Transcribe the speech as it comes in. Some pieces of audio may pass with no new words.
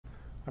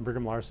I'm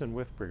Brigham Larson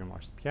with Brigham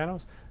Larson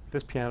Pianos.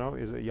 This piano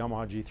is a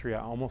Yamaha G3. I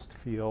almost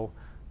feel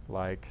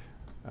like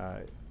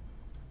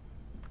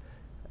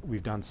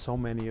we've done so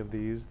many of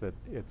these that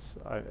it's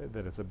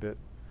a bit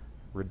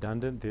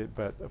redundant.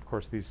 But of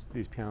course, these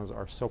pianos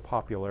are so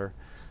popular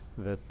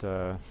that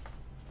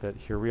that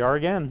here we are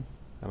again,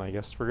 and I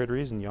guess for good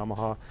reason.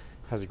 Yamaha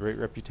has a great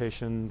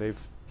reputation.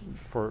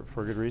 For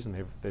good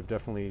reason. They've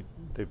definitely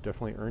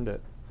earned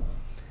it.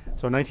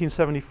 So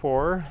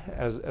 1974,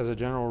 as a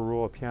general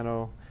rule, a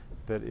piano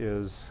that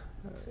is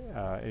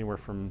anywhere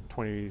from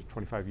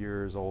 25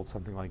 years old,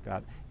 something like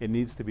that, it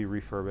needs to be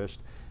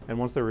refurbished. And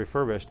once they're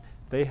refurbished,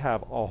 they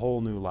have a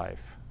whole new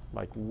life,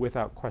 like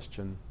without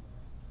question.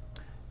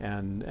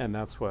 And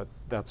that's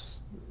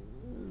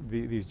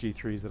these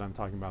G3s that I'm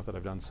talking about, that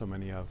I've done so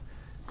many of.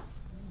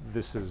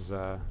 This is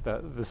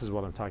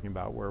what I'm talking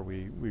about, where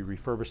we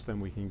refurbish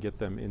them. We can get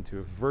them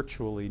into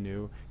virtually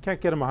new.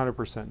 Can't get them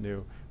 100%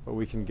 new, but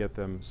we can get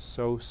them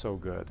so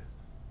good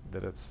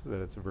that it's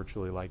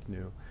virtually like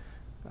new.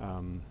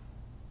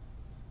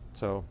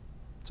 So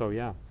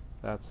yeah,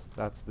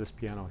 that's this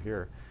piano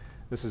here.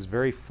 This is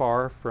very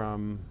far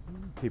from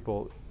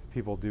people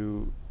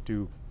do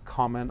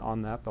comment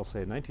on that. They'll say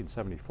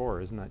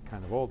 1974, isn't that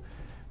kind of old?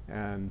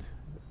 And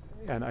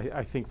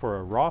I think for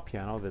a raw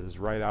piano that is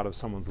right out of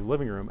someone's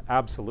living room,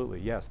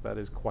 absolutely, yes, that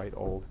is quite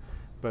old.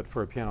 But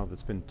for a piano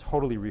that's been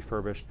totally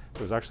refurbished,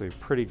 it was actually a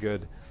pretty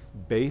good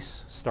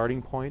base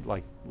starting point,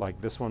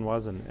 like this one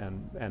was,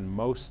 and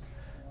most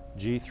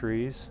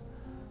G3s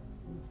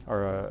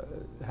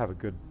have a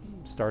good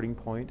starting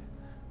point.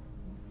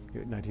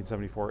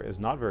 1974 is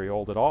not very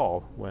old at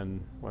all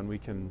when we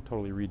can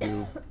totally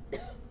redo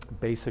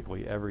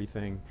basically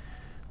everything.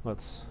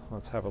 Let's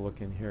have a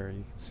look in here.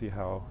 You can see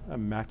how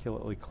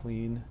immaculately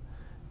clean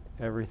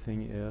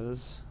everything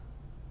is.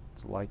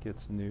 It's like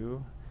it's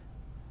new.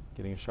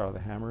 Getting a shot of the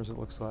hammers, it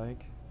looks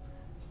like.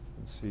 You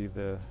can see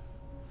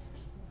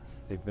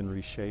they've been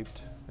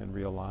reshaped and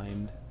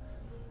realigned.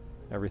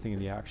 Everything in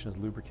the action is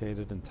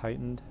lubricated and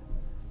tightened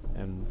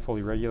and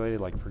fully regulated.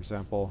 Like, for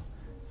example,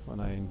 when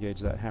I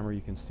engage that hammer,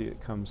 you can see it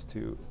comes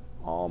to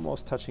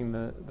almost touching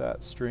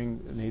that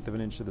string, 1/8 of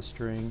an inch of the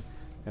string,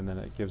 and then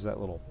it gives that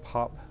little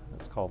pop.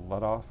 It's called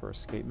let-off or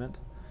escapement.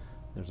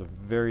 There's a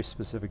very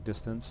specific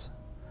distance.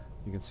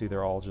 You can see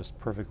they're all just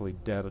perfectly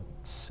dead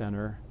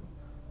center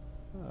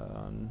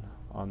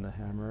on the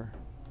hammer.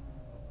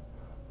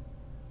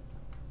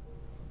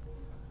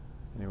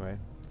 Anyway,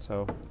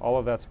 so all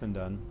of that's been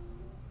done.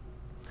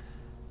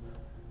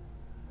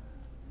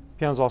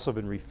 Piano's also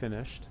been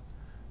refinished.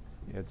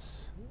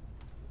 It's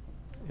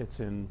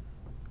in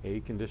A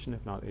condition,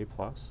 if not A+. You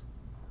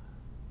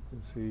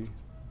can see,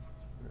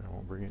 I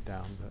won't bring it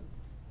down, but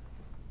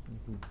you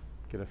can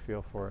get a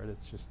feel for it.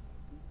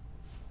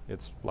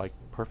 It's like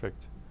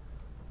perfect.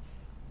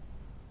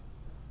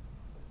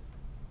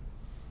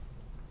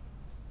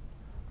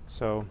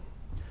 So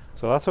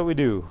that's what we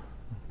do.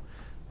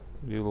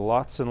 We do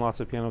lots and lots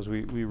of pianos.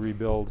 We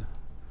rebuild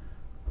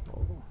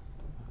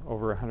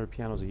over 100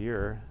 pianos a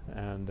year,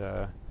 and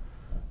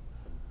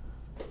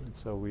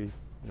so we've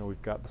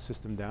got the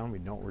system down. We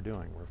know what we're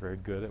doing. We're very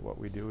good at what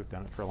we do. We've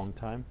done it for a long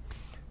time,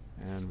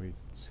 and we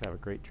just have a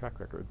great track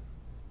record.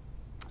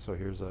 So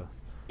here's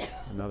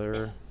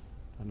another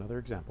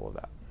example of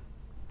that.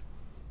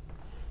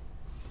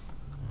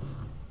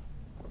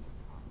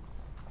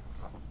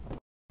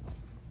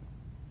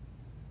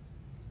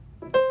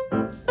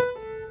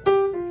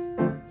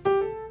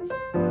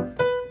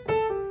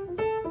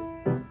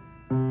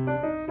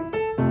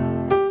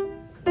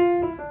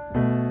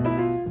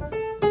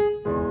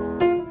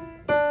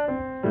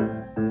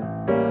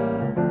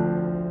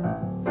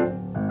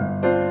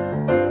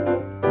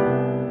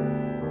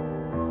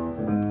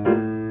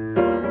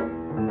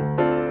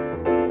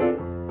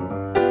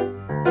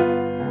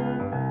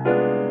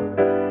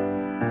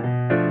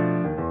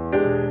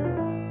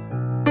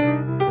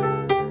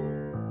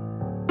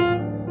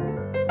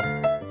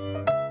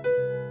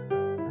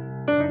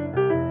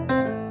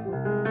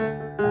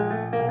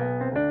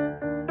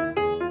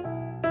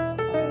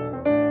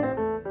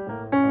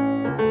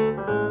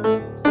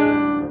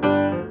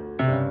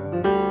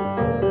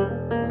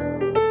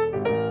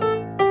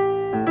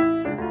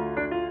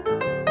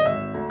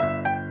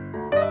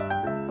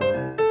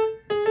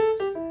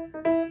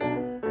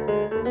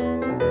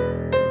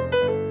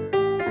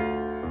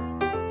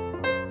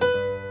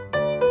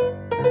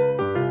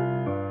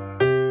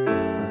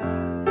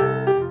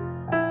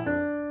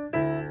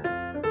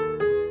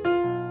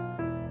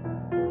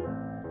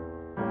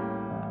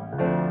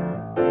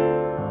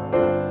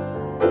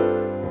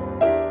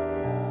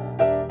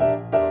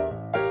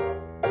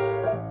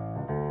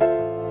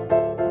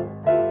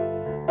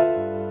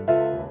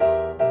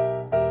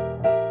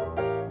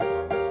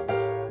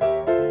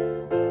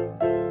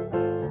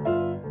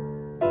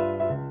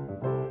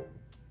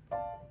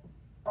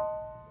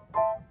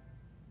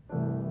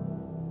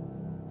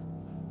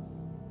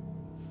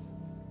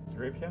 It's a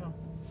great piano.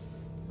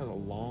 It has a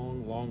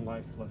long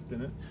life left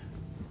in it,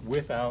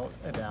 without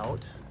a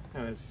doubt.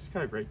 and it's just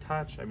got a great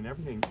touch. I mean,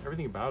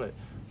 everything about it.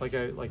 Like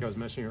I was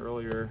mentioning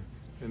earlier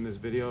in this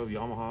video,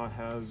 Yamaha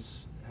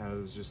has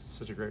just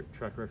such a great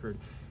track record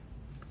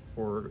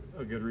for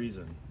a good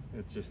reason.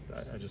 It just,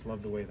 I just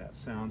love the way that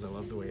sounds. I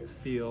love the way it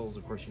feels.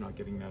 Of course, you're not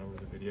getting that over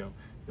the video.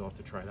 You'll have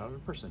to try it out in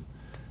person.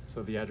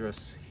 So the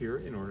address here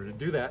in order to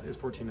do that is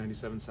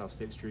 1497 South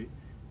State Street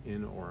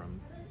in Orem.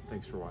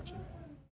 Thanks for watching.